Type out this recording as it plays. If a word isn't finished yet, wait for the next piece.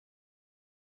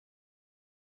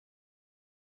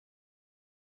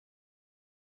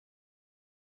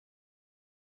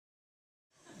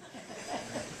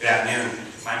Good afternoon.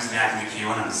 My name is Matthew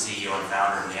McEwen. I'm the CEO and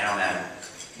founder of NanoMed.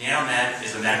 NanoMed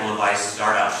is a medical device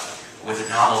startup with a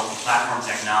novel platform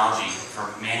technology for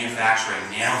manufacturing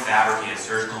nanofabricated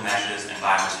surgical meshes and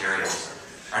biomaterials.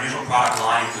 Our initial product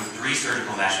line includes 3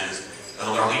 surgical meshes, but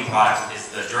our lead product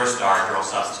is the DuraStar Dural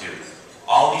Substitute.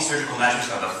 All of these surgical meshes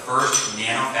are the first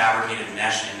nanofabricated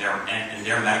mesh in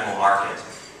their medical market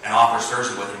and offer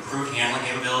surgeons with improved handling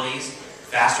capabilities,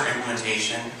 faster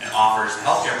implementation, and offers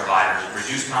healthcare providers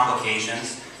reduced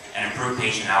complications and improved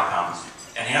patient outcomes.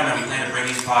 At NanoMed, we plan to bring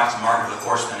these products to market over the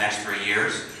course of the next 3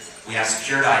 years. We have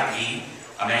secured IP,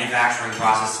 a manufacturing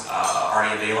process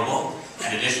already available,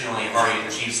 and additionally have already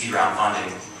achieved seed round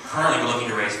funding. Currently, we're looking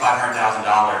to raise $500,000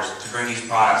 to bring these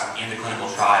products into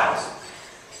clinical trials.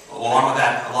 Along with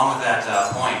that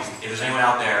point, if there's anyone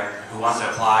out there who wants to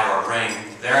apply or bring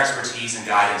their expertise and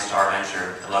guidance to our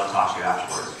venture, I'd love to talk to you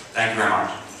afterwards. Thank you very much.